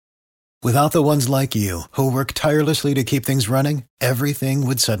Without the ones like you, who work tirelessly to keep things running, everything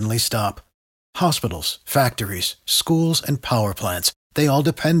would suddenly stop. Hospitals, factories, schools, and power plants, they all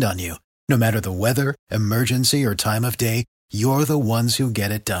depend on you. No matter the weather, emergency, or time of day, you're the ones who get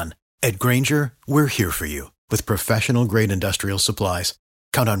it done. At Grainger, we're here for you with professional-grade industrial supplies.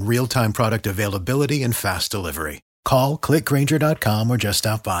 Count on real-time product availability and fast delivery. Call, click Grainger.com, or just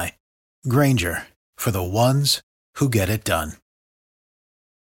stop by. Grainger, for the ones who get it done.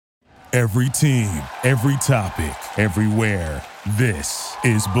 Every team, every topic, everywhere. This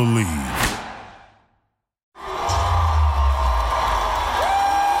is Believe.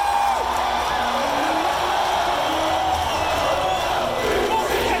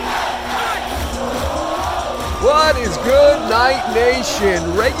 What is good, Night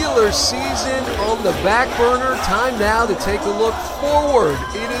Nation? Regular season on the back burner. Time now to take a look forward.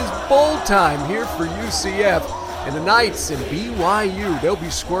 It is bowl time here for UCF. And the Knights and BYU, they'll be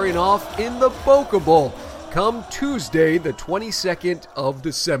squaring off in the Boca Bowl come Tuesday, the 22nd of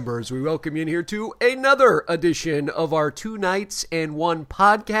December. As we welcome you in here to another edition of our Two Nights and One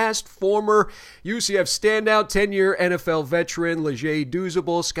podcast. Former UCF standout, 10-year NFL veteran, Leger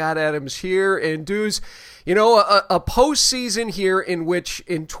Douzable, Scott Adams here. And Dooz, you know, a postseason here in which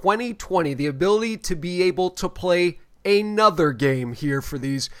in 2020, the ability to be able to play another game here for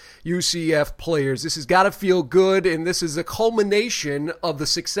these UCF players. This has got to feel good, and this is a culmination of the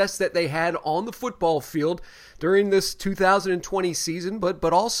success that they had on the football field during this 2020 season, but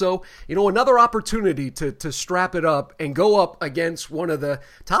also, you know, another opportunity to strap it up and go up against one of the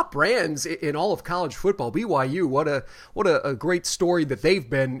top brands in all of college football, BYU. What a great story that they've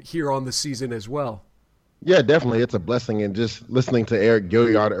been here on the season as well. Yeah, definitely. It's a blessing. And just listening to Eric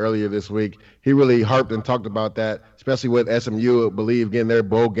Gilliard earlier this week, he really harped and talked about that, especially with SMU, Believe, getting their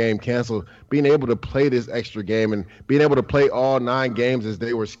bowl game canceled, being able to play this extra game and being able to play all 9 games as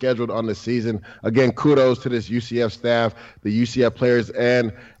they were scheduled on the season. Again, kudos to this UCF staff, the UCF players,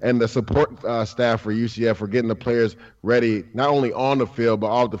 and the support staff for UCF for getting the players ready, not only on the field, but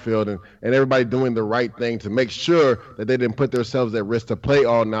off the field, and everybody doing the right thing to make sure that they didn't put themselves at risk to play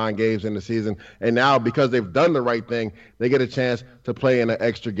all 9 games in the season. And now, because they've done the right thing, they get a chance to play in an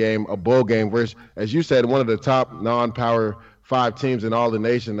extra game, a bowl game, which, as you said, one of the top non-power 5 teams in all the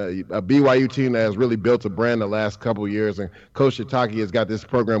nation, a BYU team that has really built a brand the last couple of years, and Coach Shiitake has got this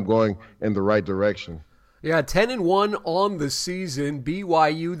program going in the right direction. Yeah, 10-1 on the season.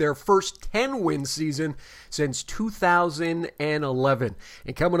 BYU, their first 10-win season since 2011.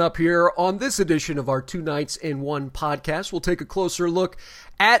 And coming up here on this edition of our Two Nights in One podcast, we'll take a closer look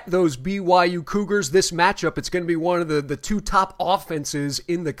at those BYU Cougars. This matchup, it's going to be one of the 2 top offenses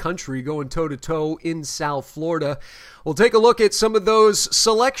in the country going toe-to-toe in South Florida. We'll take a look at some of those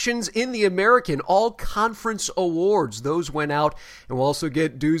selections in the American All-Conference Awards. Those went out, and we'll also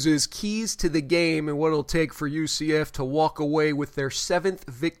get Dooz's keys to the game and what it'll take for UCF to walk away with their 7th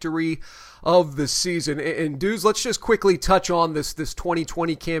victory of the season. And Dooz, let's just quickly touch on this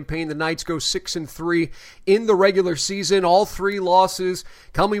 2020 campaign. The Knights go 6-3 in the regular season, all 3 losses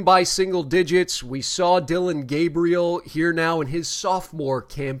coming by single digits. We saw Dillon Gabriel here now in his sophomore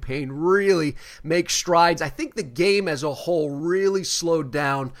campaign really make strides. I think the game as a whole really slowed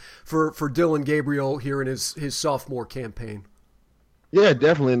down for Dillon Gabriel here in his sophomore campaign. Yeah,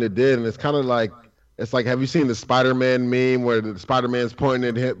 definitely, and it did. And it's kind of like, have you seen the Spider-Man meme where the Spider-Man's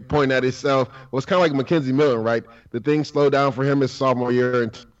pointing at himself? Well, it's kind of like Mackenzie Milton, right? The thing slowed down for him his sophomore year in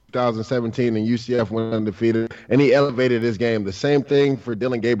 2017, and UCF went undefeated, and he elevated his game. The same thing for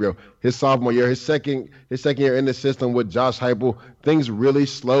Dillon Gabriel. His sophomore year, his second year in the system with Josh Heupel, things really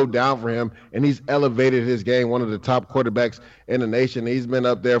slowed down for him, and he's elevated his game, one of the top quarterbacks in the nation. He's been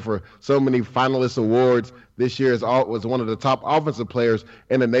up there for so many finalist awards. This year was one of the top offensive players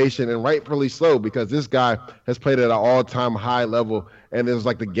in the nation, and rightfully so, because this guy has played at an all-time high level, and it was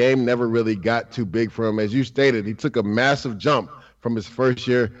like the game never really got too big for him. As you stated, he took a massive jump from his first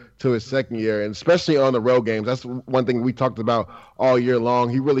year to his second year, and especially on the road games. That's one thing we talked about all year long.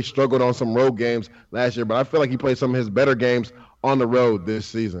 He really struggled on some road games last year, but I feel like he played some of his better games on the road this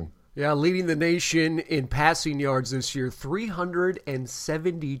season. Yeah, leading the nation in passing yards this year,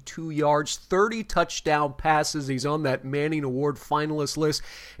 372 yards, 30 touchdown passes. He's on that Manning Award finalist list.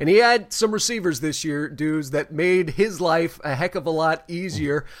 And he had some receivers this year, dudes, that made his life a heck of a lot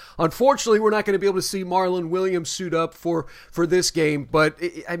easier. Unfortunately, we're not going to be able to see Marlon Williams suit up for this game. But,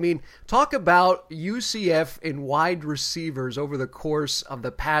 I mean, talk about UCF and wide receivers over the course of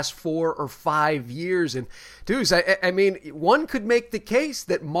the past 4 or 5 years. And, dudes, I mean, one could make the case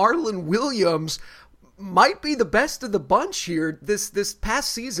that Marlon Williams might be the best of the bunch here. This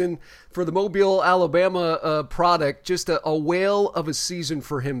past season for the Mobile, Alabama product, just a whale of a season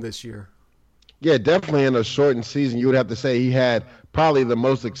for him this year. Yeah, definitely in a shortened season, you would have to say he had probably the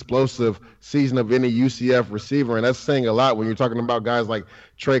most explosive season of any UCF receiver, and that's saying a lot when you're talking about guys like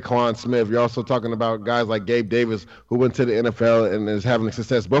Traquan Smith. You're also talking about guys like Gabe Davis, who went to the NFL and is having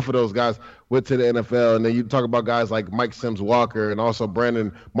success. Both of those guys went to the NFL, and then you talk about guys like Mike Sims Walker and also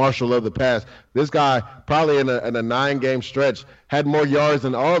Brandon Marshall of the past. This guy, probably in a 9-game stretch, had more yards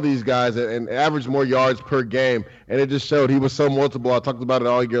than all these guys and averaged more yards per game, and it just showed he was so multiple. I talked about it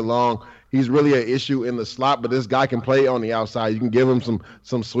all year long. He's really an issue in the slot, but this guy can play on the outside. You can give him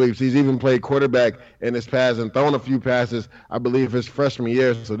some sweeps. He's even played quarterback in his past and thrown a few passes, I believe, his freshman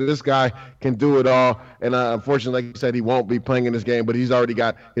year. So this guy can do it all. And unfortunately, like you said, he won't be playing in this game, but he's already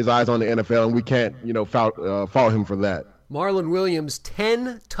got his eyes on the NFL, and we can't, fault him for that. Marlon Williams,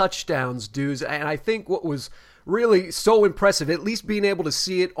 10 touchdowns, dudes. And I think what was really so impressive, at least being able to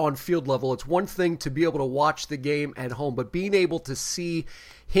see it on field level. It's one thing to be able to watch the game at home, but being able to see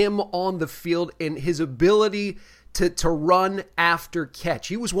him on the field and his ability to run after catch.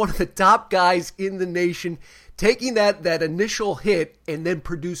 He was one of the top guys in the nation, taking that initial hit and then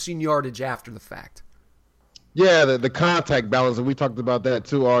producing yardage after the fact. Yeah, the contact balance, and we talked about that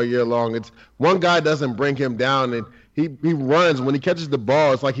too all year long. It's one guy doesn't bring him down, and he runs. When he catches the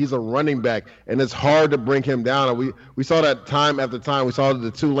ball, it's like he's a running back, and it's hard to bring him down. We saw that time after time. We saw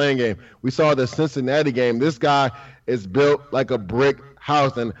the Tulane game. We saw the Cincinnati game. This guy is built like a brick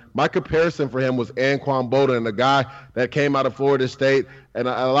house, and my comparison for him was Anquan Boldin, a guy that came out of Florida State, and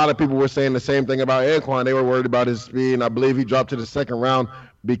a lot of people were saying the same thing about Anquan. They were worried about his speed, and I believe he dropped to the second round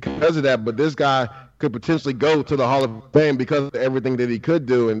because of that, but this guy could potentially go to the Hall of Fame because of everything that he could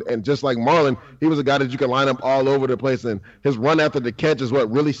do. And just like Marlon, he was a guy that you could line up all over the place. And his run after the catch is what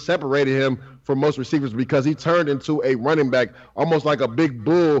really separated him from most receivers, because he turned into a running back, almost like a big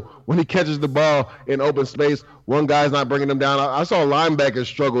bull when he catches the ball in open space. One guy's not bringing him down. I saw linebackers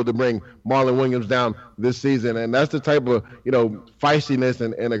struggle to bring Marlon Williams down this season. And that's the type of, feistiness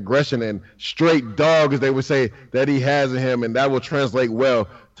and aggression and straight dog, as they would say, that he has in him. And that will translate well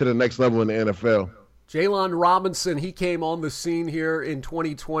to the next level in the NFL. Jalen Robinson, he came on the scene here in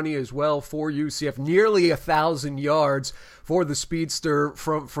 2020 as well for UCF, nearly 1,000 yards for the speedster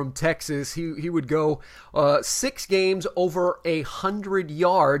from Texas. He would go 6 games over 100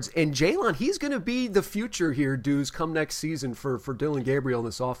 yards, and Jalen, he's going to be the future here, dudes, come next season for Dillon Gabriel in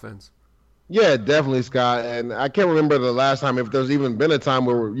this offense. Yeah, definitely, Scott. And I can't remember the last time, if there's even been a time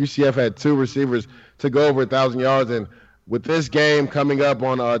where UCF had 2 receivers to go over 1,000 yards. And with this game coming up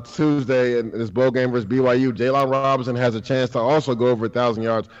on Tuesday, and this bowl game versus BYU, Jalen Robinson has a chance to also go over 1,000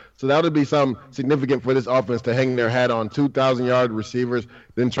 yards. So that would be something significant for this offense to hang their hat on. 2,000-yard receivers.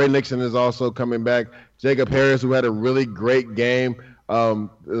 Then Trey Nixon is also coming back. Jacob Harris, who had a really great game the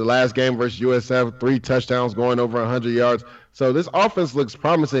last game versus USF, 3 touchdowns going over 100 yards. So this offense looks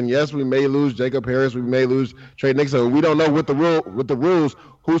promising. Yes, we may lose Jacob Harris. We may lose Trey Nixon. We don't know with the rules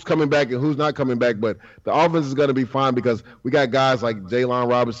who's coming back and who's not coming back. But the offense is going to be fine because we got guys like Jalen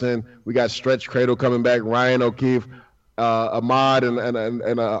Robinson. We got Stretch Cradle coming back, Ryan O'Keefe, Ahmad, and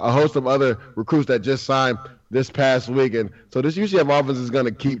a host of other recruits that just signed this past week. And so this UCF offense is going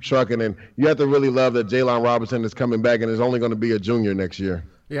to keep trucking. And you have to really love that Jalen Robinson is coming back and is only going to be a junior next year.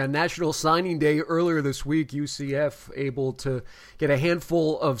 Yeah, National Signing Day earlier this week, UCF able to get a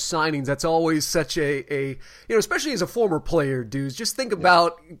handful of signings. That's always such a especially as a former player, dudes. Just think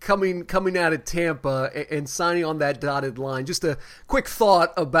about coming out of Tampa and signing on that dotted line. Just a quick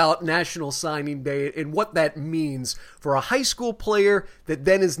thought about National Signing Day and what that means for a high school player that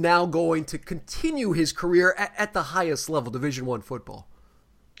then is now going to continue his career at the highest level, Division I football.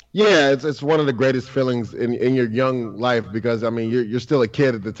 Yeah, it's one of the greatest feelings in your young life because, I mean, you're still a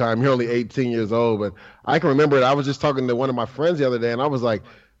kid at the time. You're only 18 years old. But I can remember it. I was just talking to one of my friends the other day, and I was like,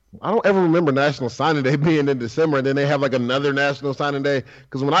 I don't ever remember National Signing Day being in December, and then they have like another National Signing Day.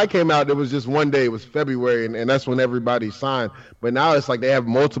 Because when I came out, it was just one day. It was February, and that's when everybody signed. But now it's like they have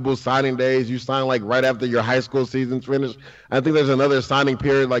multiple signing days. You sign like right after your high school season's finished. I think there's another signing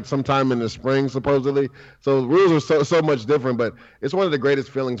period like sometime in the spring, supposedly. So the rules are so much different, but it's one of the greatest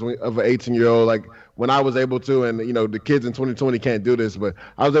feelings of an 18-year-old. Like when I was able to, and, the kids in 2020 can't do this, but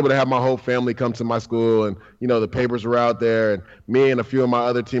I was able to have my whole family come to my school, and, the papers were out there, and me and a few of my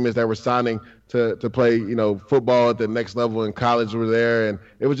other teammates that were signing to play, football at the next level in college were there. And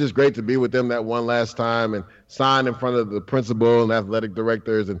it was just great to be with them that one last time and sign in front of the principal and athletic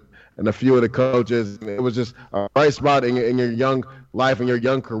directors and a few of the coaches. And it was just a bright spot in your young life and your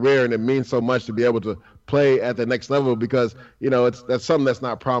young career. And it means so much to be able to play at the next level because, that's something that's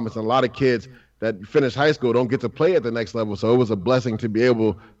not promised. And a lot of kids, that finish high school don't get to play at the next level. So it was a blessing to be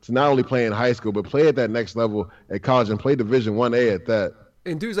able to not only play in high school, but play at that next level at college and play Division I-A at that.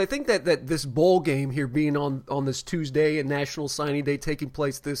 And Deuce, I think that this bowl game here being on this Tuesday and National Signing Day taking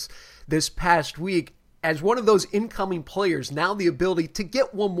place this past week, as one of those incoming players, now the ability to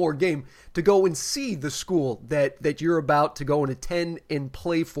get one more game to go and see the school that you're about to go and attend and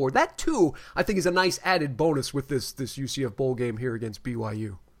play for. That too, I think, is a nice added bonus with this UCF bowl game here against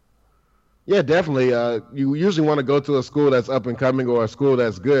BYU. Yeah, definitely. You usually want to go to a school that's up and coming or a school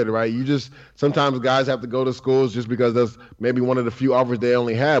that's good, right? Sometimes guys have to go to schools just because that's maybe one of the few offers they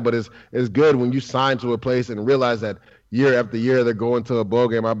only have, but it's good when you sign to a place and realize that year after year they're going to a bowl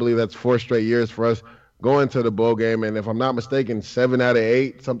game. I believe that's 4 straight years for us going to the bowl game, and if I'm not mistaken, 7 out of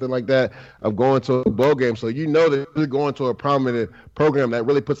 8, something like that, of going to a bowl game. So you know that you're going to a prominent program that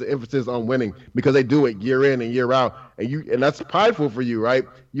really puts an emphasis on winning because they do it year in and year out, and that's prideful for you, right?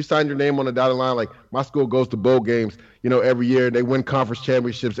 You signed your name on the dotted line, like my school goes to bowl games, every year. They win conference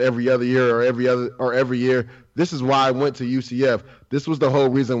championships every other year or every year. This is why I went to UCF. This was the whole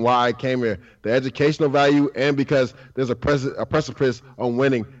reason why I came here, the educational value, and because there's a precipice on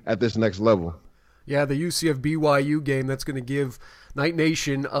winning at this next level. Yeah, the UCF BYU game, that's going to give Night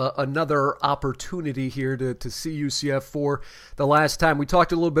Nation another opportunity here to see UCF for the last time. We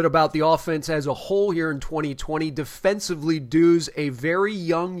talked a little bit about the offense as a whole here in 2020. Defensively, Dews, a very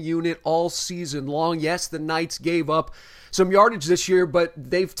young unit all season long. Yes, the Knights gave up some yardage this year, but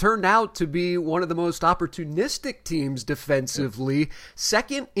they've turned out to be one of the most opportunistic teams defensively.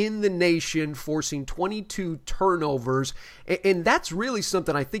 Second in the nation, forcing 22 turnovers. And that's really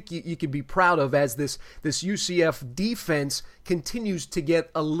something I think you can be proud of as this UCF defense continues to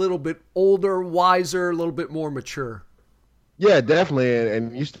get a little bit older, wiser, a little bit more mature. Yeah, definitely.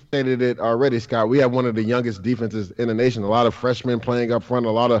 And you stated it already, Scott. We have one of the youngest defenses in the nation. A lot of freshmen playing up front, a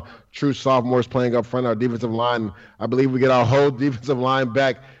lot of true sophomores playing up front. Our defensive line, I believe we get our whole defensive line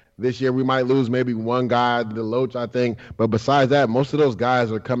back this year. We might lose maybe one guy, Deloach, I think. But besides that, most of those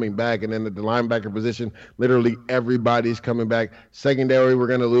guys are coming back. And then the linebacker position, literally everybody's coming back. Secondary, we're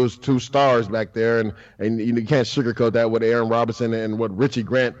going to lose 2 stars back there. And you can't sugarcoat that with Aaron Robinson and what Richie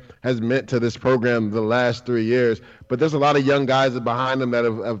Grant has meant to this program the last 3 years. But there's a lot of young guys behind them that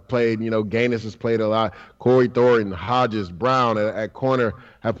have played. Gaines has played a lot. Corey Thornton, Hodges, Brown at corner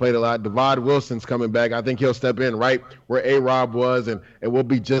have played a lot. Devad Wilson's coming back. I think he'll step in right where A-Rob was, and we'll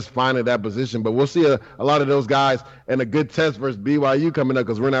be just fine at that position. But we'll see a lot of those guys and a good test versus BYU coming up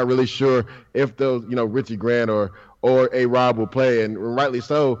because we're not really sure if those, Richie Grant or A-Rob will play. And rightly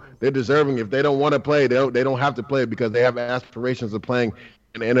so, they're deserving. If they don't want to play, they don't have to play because they have aspirations of playing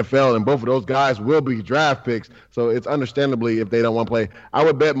in the NFL, and both of those guys will be draft picks, so it's understandably if they don't want to play. I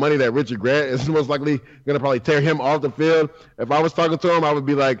would bet money that Richard Grant is most likely going to probably tear him off the field. If I was talking to him, I would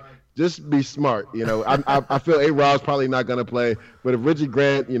be like, just be smart. I feel A-Rob's probably not going to play, but if Richard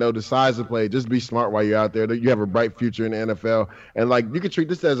Grant, decides to play, just be smart while you're out there. You have a bright future in the NFL, and you can treat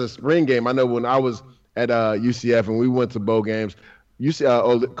this as a spring game. I know when I was at UCF and we went to bowl games,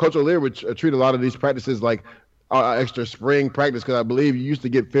 Coach O'Leary would treat a lot of these practices like extra spring practice because I believe you used to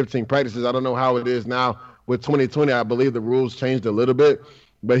get 15 practices. I don't know how it is now with 2020. I believe the rules changed a little bit,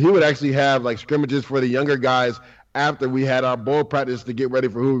 but he would actually have scrimmages for the younger guys after we had our bowl practice to get ready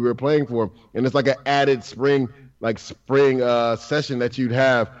for who we were playing for. And it's like an added spring session that you'd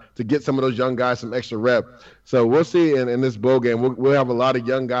have to get some of those young guys some extra rep. So we'll see in this bowl game. We'll have a lot of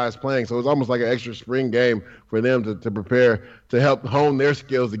young guys playing. So it's almost like an extra spring game for them to prepare to help hone their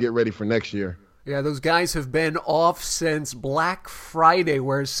skills to get ready for next year. Yeah, those guys have been off since Black Friday,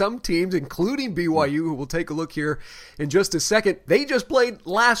 whereas some teams, including BYU, who we'll take a look here in just a second, they just played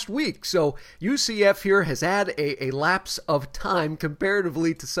last week. So UCF here has had a lapse of time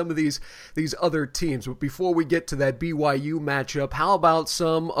comparatively to some of these other teams. But before we get to that BYU matchup, how about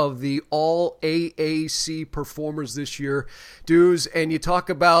some of the all-AAC performers this year, Dews? And you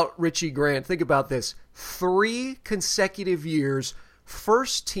talk about Richie Grant. Think about this. 3 consecutive years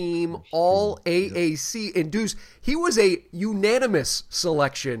first team all AAC. And Deuce, he was a unanimous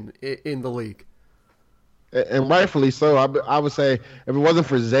selection in the league. And rightfully so. I would say if it wasn't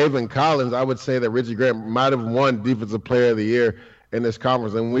for Zaven Collins, I would say that Richie Grant might have won Defensive Player of the Year in this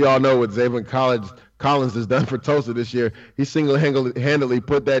conference. And we all know what Zaven Collins has done for Tulsa this year. He single-handedly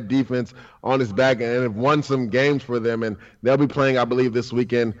put that defense on his back and have won some games for them. And they'll be playing, I believe, this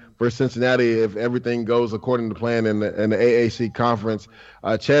weekend for Cincinnati if everything goes according to plan in the AAC Conference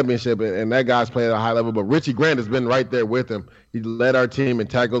Championship. And that guy's playing at a high level. But Richie Grant has been right there with him. He led our team in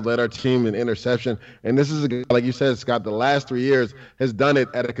tackles, led our team in interception. And this is, like you said, Scott, the last 3 years has done it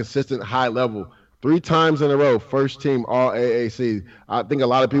at a consistent high level. 3 times in a row, first team All AAC. I think a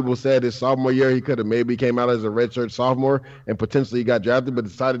lot of people said his sophomore year he could have maybe came out as a redshirt sophomore and potentially got drafted, but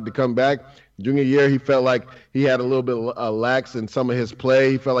decided to come back. Junior year, he felt like he had a little bit lax in some of his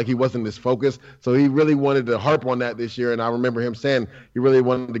play. He felt like he wasn't as focused. So he really wanted to harp on that this year. And I remember him saying he really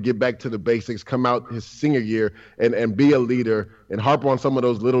wanted to get back to the basics, come out his senior year and be a leader and harp on some of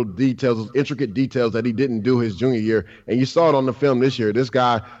those little details, those intricate details that he didn't do his junior year. And you saw it on the film this year. This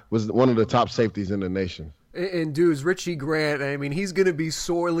guy was one of the top safeties in the nation. And dudes, Richie Grant, I mean, he's going to be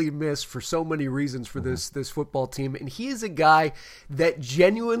sorely missed for so many reasons for this football team. And he is a guy that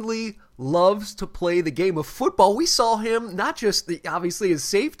genuinely loves to play the game of football. We saw him not just obviously as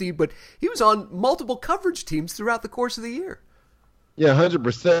safety, but he was on multiple coverage teams throughout the course of the year. Yeah,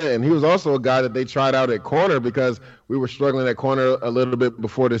 100%. And he was also a guy that they tried out at corner because we were struggling at corner a little bit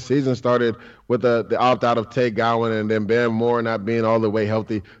before the season started with the opt-out of Tay Gowan and then Ben Moore not being all the way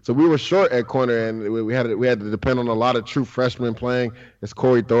healthy. So we were short at corner, and we had to depend on a lot of true freshmen playing. It's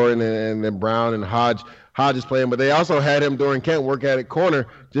Corey Thornton and then Brown and Hodge is playing, but they also had him during camp work at corner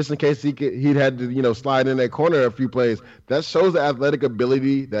just in case he'd had to slide in that corner a few plays. That shows the athletic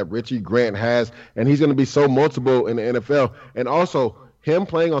ability that Richie Grant has, and he's going to be so multiple in the NFL. And also, him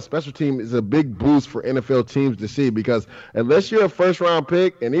playing on special team is a big boost for NFL teams to see, because unless you're a first-round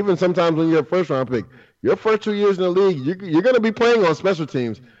pick, and even sometimes when you're a first-round pick, your first 2 years in the league, you're going to be playing on special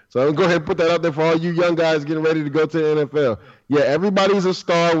teams. So I'm going to go ahead and put that out there for all you young guys getting ready to go to the NFL. Yeah, everybody's a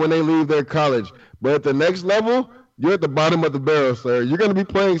star when they leave their college. But at the next level, you're at the bottom of the barrel, sir. You're going to be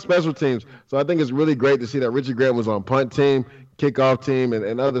playing special teams. So I think it's really great to see that Richie Grant was on punt team, kickoff team,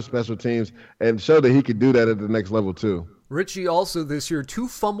 and other special teams, and show that he could do that at the next level too. Richie also this year, 2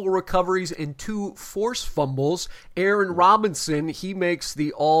 fumble recoveries and 2 forced fumbles. Aaron Robinson, he makes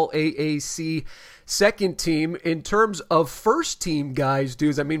the All-AAC second team. In terms of first team guys,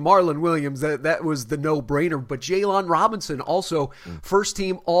 dudes, I mean, Marlon Williams, that was the no-brainer, but Jalen Robinson also first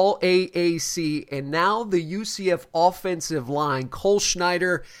team All-AAC. And now the UCF offensive line, Cole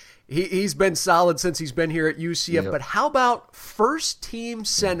Schneider, he's been solid since he's been here at UCF, But how about first team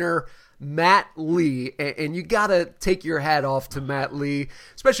center Matt Lee? And you got to take your hat off to Matt Lee,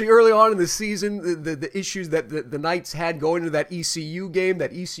 especially early on in the season, the issues that the Knights had going into that ECU game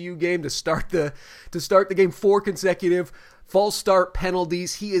to start the game, 4 consecutive false start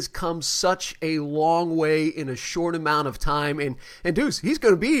penalties. He has come such a long way in a short amount of time. And Deuce, he's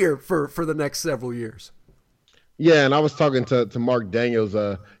going to be here for the next several years. Yeah, and I was talking to Mark Daniels,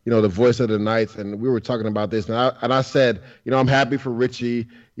 the voice of the Knights, and we were talking about this, and I said, I'm happy for Richie,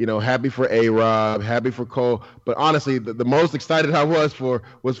 happy for A-Rob, happy for Cole, but honestly, the most excited I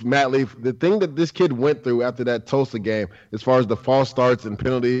was Matt Lee. The thing that this kid went through after that Tulsa game, as far as the false starts and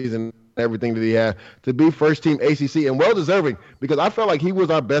penalties and everything that he had, to be first team ACC, and well-deserving, because I felt like he was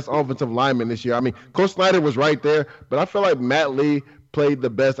our best offensive lineman this year. I mean, Coach Snyder was right there, but I felt like Matt Lee played the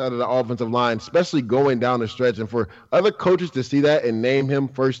best out of the offensive line, especially going down the stretch. And for other coaches to see that and name him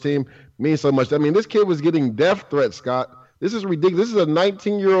first team means so much. I mean, this kid was getting death threats, Scott. This is ridiculous. This is a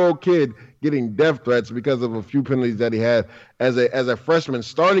 19-year-old kid getting death threats because of a few penalties that he had as a freshman,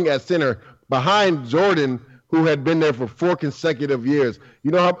 starting at center behind Jordan, who had been there for 4 consecutive years.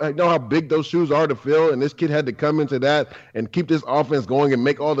 You know how big those shoes are to fill, and this kid had to come into that and keep this offense going and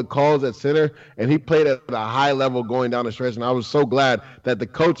make all the calls at center, and he played at a high level going down the stretch, and I was so glad that the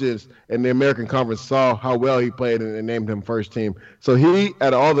coaches in the American Conference saw how well he played and named him first team. So he,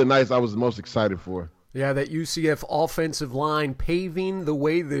 at all the nights, I was the most excited for. Yeah, that UCF offensive line paving the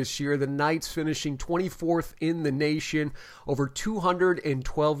way this year. The Knights finishing 24th in the nation, over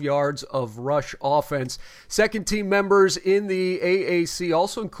 212 yards of rush offense. Second team members in the AAC,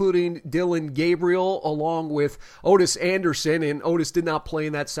 also including Dylan Gabriel, along with Otis Anderson. And Otis did not play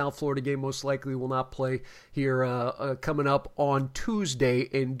in that South Florida game, most likely will not play here coming up on Tuesday.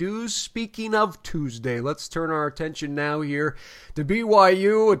 And dudes, speaking of Tuesday, let's turn our attention now here to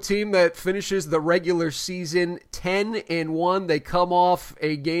BYU, a team that finishes the regular season 10-1. They come off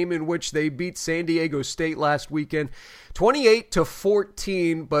a game in which they beat San Diego State last weekend,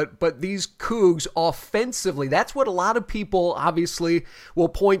 28-14. But these Cougs offensively, that's what a lot of people obviously will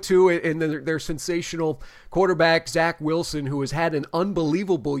point to in their sensational quarterback Zach Wilson, who has had an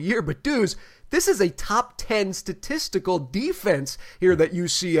unbelievable year. But dudes, this is a top 10 statistical defense here that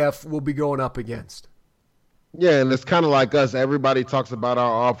UCF will be going up against. Yeah, and it's kind of like us. Everybody talks about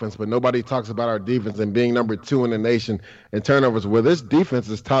our offense, but nobody talks about our defense and being number 2 in the nation in turnovers. Well, this defense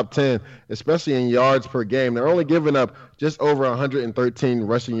is top 10, especially in yards per game. They're only giving up just over 113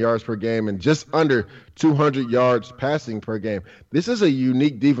 rushing yards per game and just under 200 yards passing per game. This is a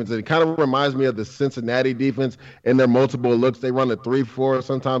unique defense. It kind of reminds me of the Cincinnati defense in their multiple looks. They run a 3-4.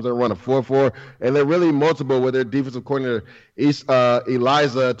 Sometimes they run a 4-4, and they're really multiple with their defensive coordinator,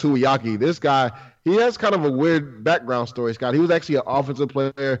 Eliza Tuiaki. This guy, he has kind of a weird background story, Scott. He was actually an offensive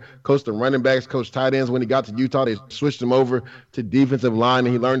player, coached the running backs, coached tight ends. When he got to Utah, they switched him over to defensive line,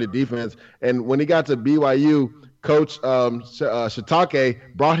 and he learned the defense. And when he got to BYU, Coach Shiitake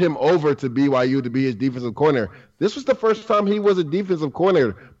brought him over to BYU to be his defensive coordinator. This was the first time he was a defensive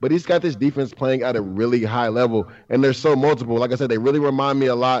coordinator, but he's got this defense playing at a really high level, and they're so multiple. Like I said, they really remind me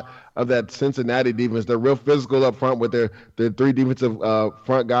a lot of that Cincinnati defense. They're real physical up front with their 3 defensive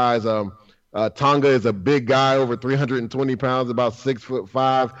front guys. Tonga is a big guy, over 320 pounds, about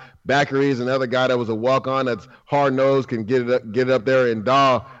 6'5". Bakary is another guy that was a walk-on that's hard-nosed, can get it up there. And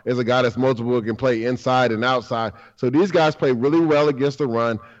Daw is a guy that's multiple, can play inside and outside. So these guys play really well against the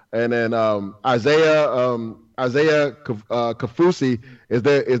run. And then Isaiah Kafusi is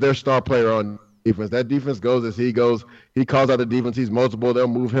their star player on defense. That defense goes as he goes. He calls out the defense. He's multiple. They'll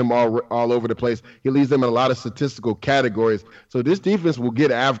move him all over the place. He leads them in a lot of statistical categories. So this defense will get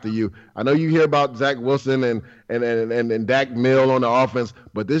after you. I know you hear about Zach Wilson and Dak Mill on the offense,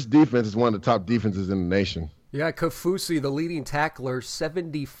 but this defense is one of the top defenses in the nation. Yeah, Kafusi, the leading tackler,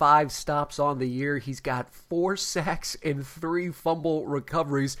 75 stops on the year. He's got 4 sacks and 3 fumble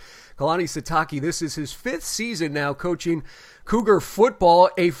recoveries. Kalani Sitake, this is his 5th season now coaching Cougar football,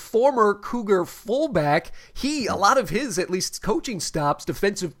 a former Cougar fullback. A lot of his, at least coaching stops,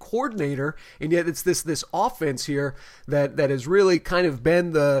 defensive coordinator, and yet it's this offense here that has really kind of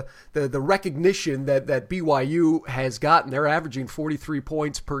been the recognition that BYU has gotten. They're averaging 43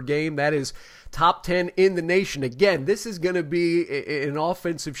 points per game. That is top 10 in the nation. Again, this is going to be an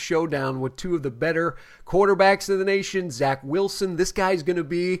offensive showdown with 2 of the better quarterbacks in the nation. Zach Wilson, this guy's going to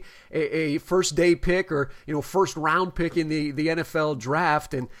be a first-day pick or first-round pick in the NFL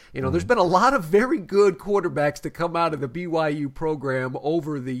draft. And there's been a lot of very good quarterbacks to come out of the BYU program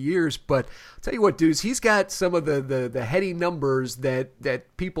over the years. But I'll tell you what, dudes, he's got some of the heady numbers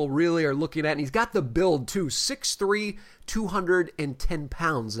that people really are looking at. And he's got the build, too. 6'3", 210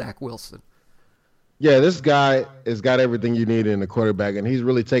 pounds, Zach Wilson. Yeah, this guy has got everything you need in a quarterback, and he's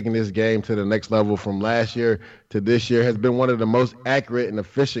really taking this game to the next level from last year to this year. Has been one of the most accurate and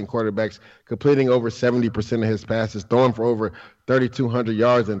efficient quarterbacks, completing over 70% of his passes, throwing for over 3,200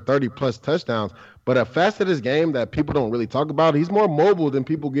 yards and 30-plus touchdowns. But a facet of his game that people don't really talk about, he's more mobile than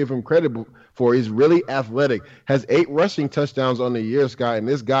people give him credit for. He's really athletic, has 8 rushing touchdowns on the year, Scott, and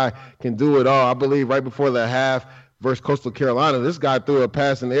this guy can do it all. I believe right before the half, versus Coastal Carolina, this guy threw a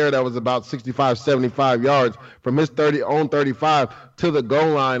pass in the air that was about 65, 75 yards from his 35 to the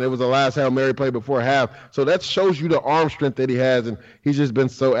goal line. It was the last Hail Mary play before half. So that shows you the arm strength that he has, and he's just been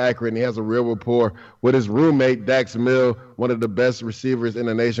so accurate, and he has a real rapport with his roommate, Dax Mill, one of the best receivers in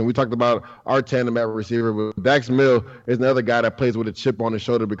the nation. We talked about our tandem at receiver, but Dax Mill is another guy that plays with a chip on his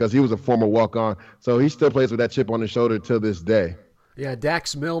shoulder because he was a former walk-on. So he still plays with that chip on his shoulder to this day. Yeah,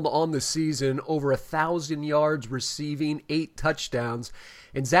 Dax Milne on the season, over 1,000 yards receiving, 8 touchdowns.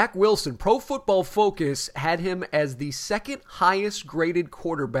 And Zach Wilson, Pro Football Focus, had him as the 2nd highest graded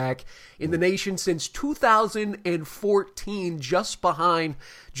quarterback in the nation since 2014, just behind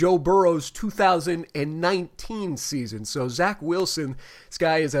Joe Burrow's 2019 season. So Zach Wilson, this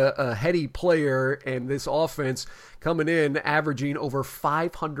guy is a heady player, and this offense coming in averaging over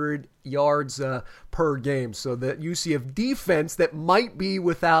 500 yards per game. So the UCF defense that might be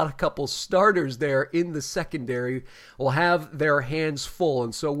without a couple starters there in the secondary will have their hands full.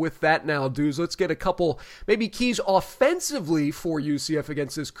 And so with that now, dudes, let's get a couple maybe keys offensively for UCF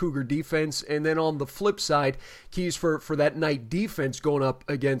against this Cougar defense. And then on the flip side, keys for that night defense going up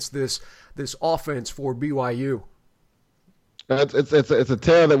against this offense for BYU. It's a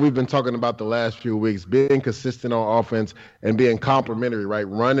tale that we've been talking about the last few weeks, being consistent on offense and being complementary, right?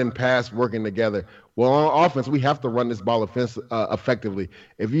 Run and pass working together. Well, on offense, we have to run this ball effectively.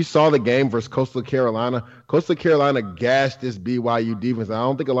 If you saw the game versus Coastal Carolina gashed this BYU defense. I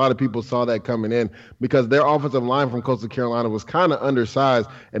don't think a lot of people saw that coming in because their offensive line from Coastal Carolina was kind of undersized,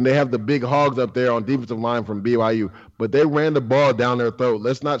 and they have the big hogs up there on defensive line from BYU. But they ran the ball down their throat.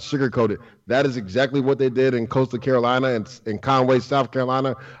 Let's not sugarcoat it. That is exactly what they did in Coastal Carolina and in Conway, South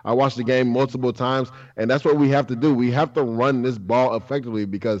Carolina. I watched the game multiple times, and that's what we have to do. We have to run this ball effectively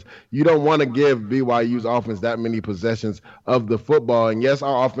because you don't want to give BYU BYU's offense that many possessions of the football. And yes,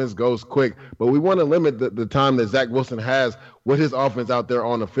 our offense goes quick, but we want to limit the time that Zach Wilson has with his offense out there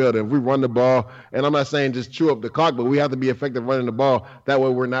on the field. And if we run the ball, and I'm not saying just chew up the clock, but we have to be effective running the ball. That way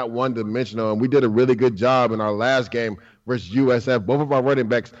we're not one-dimensional. And we did a really good job in our last game versus USF. Both of our running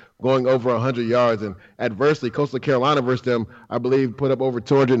backs going over 100 yards. And adversely, Coastal Carolina versus them, I believe, put up over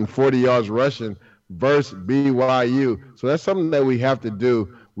 240 yards rushing versus BYU. So that's something that we have to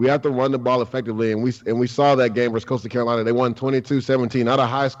do. We have to run the ball effectively, and we saw that game versus Coastal Carolina. They won 22-17, not a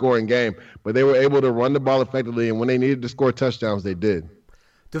high-scoring game, but they were able to run the ball effectively, and when they needed to score touchdowns, they did.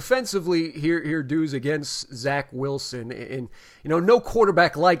 Defensively, here Dues against Zach Wilson, and no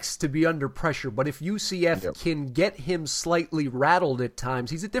quarterback likes to be under pressure, but if UCF can get him slightly rattled at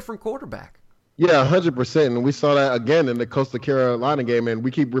times, he's a different quarterback. Yeah, 100%. And we saw that again in the Coastal Carolina game. And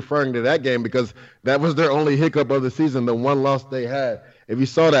we keep referring to that game because that was their only hiccup of the season, the one loss they had. If you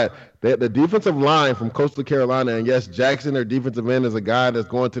saw that, the defensive line from Coastal Carolina, and yes, Jackson, their defensive end, is a guy that's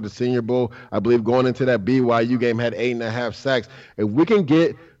going to the Senior Bowl. I believe going into that BYU game had 8.5 sacks. If we can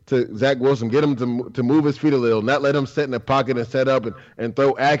get to Zach Wilson, get him to move his feet a little, not let him sit in the pocket and set up and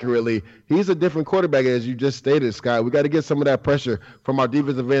throw accurately. He's a different quarterback, as you just stated, Scott. We got to get some of that pressure from our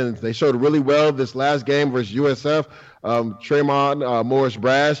defensive ends. They showed really well this last game versus USF. Tremont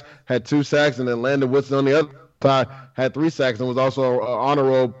Morris-Brash had 2 sacks, and then Landon Woodson on the other side had 3 sacks and was also an honor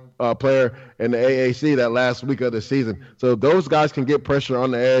roll player in the AAC that last week of the season. So those guys can get pressure on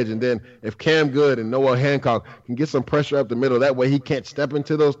the edge, and then if Cam Good and Noah Hancock can get some pressure up the middle, that way he can't step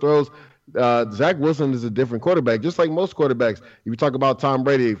into those throws. Zach Wilson is a different quarterback, just like most quarterbacks. If you talk about Tom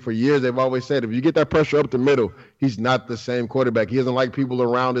Brady, for years they've always said if you get that pressure up the middle, he's not the same quarterback. He doesn't like people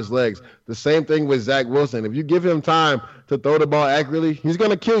around his legs. The same thing with Zach Wilson. If you give him time to throw the ball accurately, he's going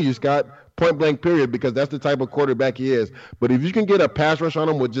to kill you, Scott. Point blank period, because that's the type of quarterback he is. But if you can get a pass rush on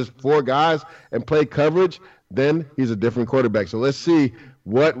him with just 4 guys and play coverage, then he's a different quarterback. So let's see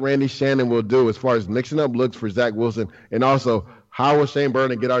what Randy Shannon will do as far as mixing up looks for Zach Wilson, and also how will Shane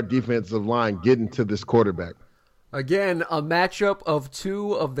Vernon get our defensive line getting to this quarterback. Again, a matchup of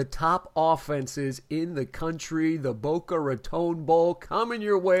 2 of the top offenses in the country. The Boca Raton Bowl coming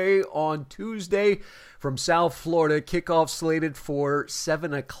your way on Tuesday from South Florida. Kickoff slated for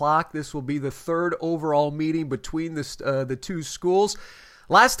 7 o'clock. This will be the 3rd overall meeting between the 2 schools.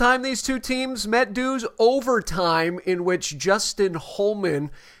 Last time these 2 teams met, Dues, overtime, in which Justin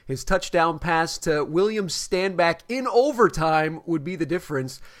Holman, his touchdown pass to William Stanback in overtime, would be the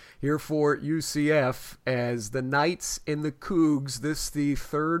difference here for UCF as the Knights and the Cougs. This the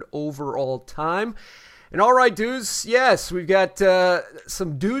 3rd overall time. And all right, Dues, yes, we've got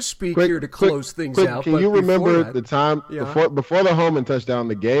some Dues speak here to close things out. Can you remember the time before the Holman touchdown,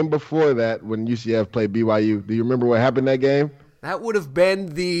 the game before that when UCF played BYU? Do you remember what happened that game? That would have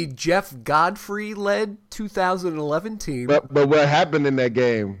been the Jeff Godfrey-led 2011 team. But what happened in that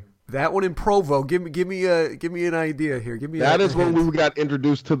game? That one in Provo. Give me an idea here. That is when we got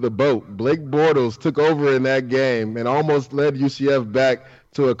introduced to the boat. Blake Bortles took over in that game and almost led UCF back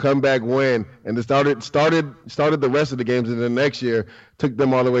to a comeback win, and it started the rest of the games, and then next year took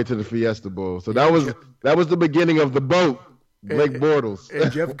them all the way to the Fiesta Bowl. So that was the beginning of the boat. Blake Bortles.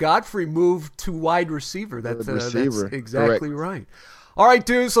 And Jeff Godfrey moved to wide receiver. That's exactly Correct. Right. All right,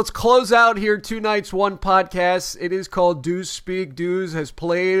 Dues, let's close out here 2 Nights, 1 podcast. It is called Dues Speak. Dues has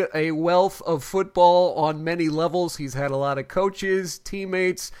played a wealth of football on many levels. He's had a lot of coaches,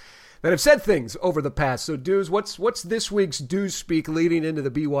 teammates that have said things over the past. So, Dues, what's this week's Dues Speak leading into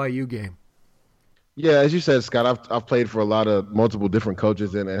the BYU game? Yeah, as you said, Scott, I've played for a lot of multiple different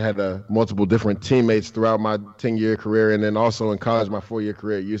coaches and had multiple different teammates throughout my 10-year career, and then also in college, my 4-year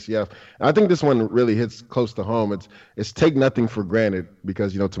career at UCF. And I think this one really hits close to home. It's take nothing for granted,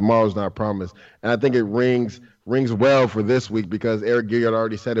 because tomorrow's not promised, and I think it rings well for this week because Eric Gilliard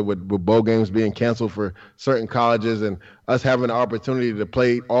already said it with bowl games being canceled for certain colleges and us having the opportunity to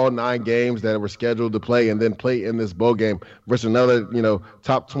play all 9 games that were scheduled to play and then play in this bowl game versus another,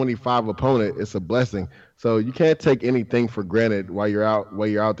 top 25 opponent. It's a blessing. So you can't take anything for granted while you're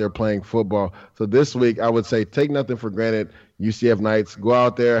out there playing football. So this week, I would say take nothing for granted. UCF Knights, go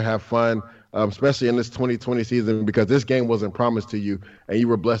out there, have fun, especially in this 2020 season, because this game wasn't promised to you and you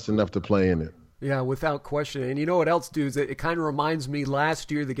were blessed enough to play in it. Yeah, without question. And you know what else, dudes? It kind of reminds me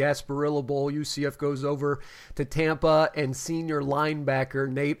last year, the Gasparilla Bowl, UCF goes over to Tampa, and senior linebacker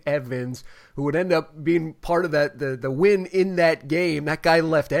Nate Evans, who would end up being part of the win in that game. That guy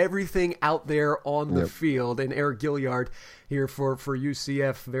left everything out there on the field, and Eric Gilliard here for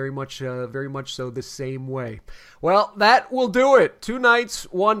UCF, very much so the same way. Well, that will do it. 2 Nights,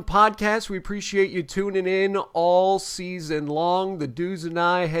 1 podcast. We appreciate you tuning in all season long. The Dudes and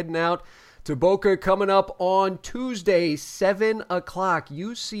I heading out To Boca coming up on Tuesday, 7 o'clock.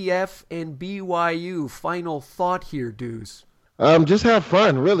 UCF and BYU. Final thought here, Deuce. Just have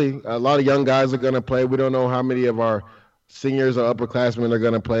fun, really. A lot of young guys are going to play. We don't know how many of our seniors or upperclassmen are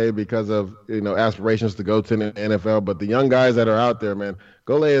going to play because of, aspirations to go to the NFL. But the young guys that are out there, man,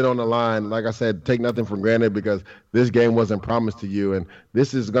 go lay it on the line. Like I said, take nothing for granted because this game wasn't promised to you. And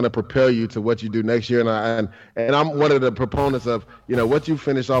this is going to propel you to what you do next year. And I'm one of the proponents of, what you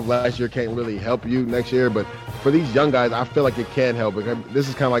finished off last year can't really help you next year. But for these young guys, I feel like it can help. Because this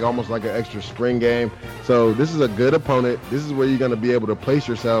is kind of like almost like an extra spring game. So this is a good opponent. This is where you're going to be able to place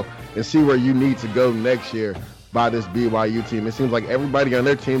yourself and see where you need to go next year by this BYU team. It seems like everybody on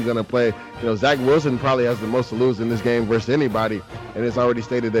their team is going to play. Zach Wilson probably has the most to lose in this game versus anybody, and it's already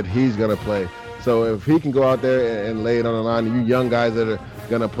stated that he's going to play. So if he can go out there and lay it on the line, you young guys that are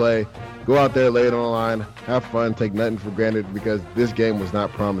going to play, go out there, lay it on the line, have fun, take nothing for granted because this game was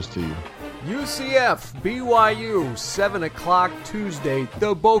not promised to you. UCF, BYU, 7 o'clock Tuesday,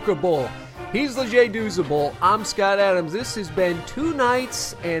 the Boca Bowl. He's Leger Douzable. I'm Scott Adams. This has been 2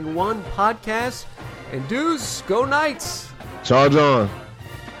 nights and 1 podcast. And Deuce, go Knights! Charge on!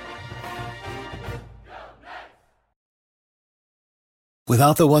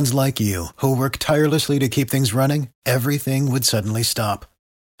 Without the ones like you, who work tirelessly to keep things running, everything would suddenly stop.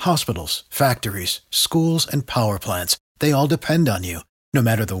 Hospitals, factories, schools, and power plants, they all depend on you. No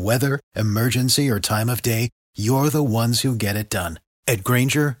matter the weather, emergency, or time of day, you're the ones who get it done. At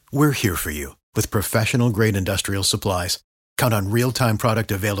Grainger, we're here for you with professional-grade industrial supplies. Count on real-time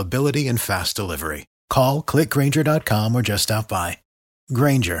product availability and fast delivery. Call, clickgrainger.com, or just stop by.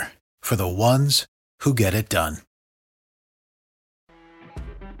 Grainger, for the ones who get it done.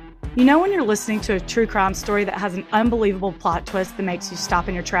 You know when you're listening to a true crime story that has an unbelievable plot twist that makes you stop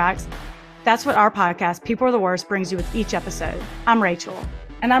in your tracks? That's what our podcast, People Are the Worst, brings you with each episode. I'm Rachel.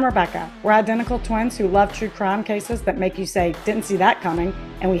 And I'm Rebecca. We're identical twins who love true crime cases that make you say, didn't see that coming,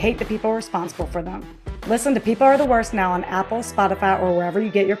 and we hate the people responsible for them. Listen to People Are the Worst now on Apple, Spotify, or wherever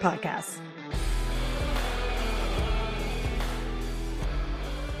you get your podcasts.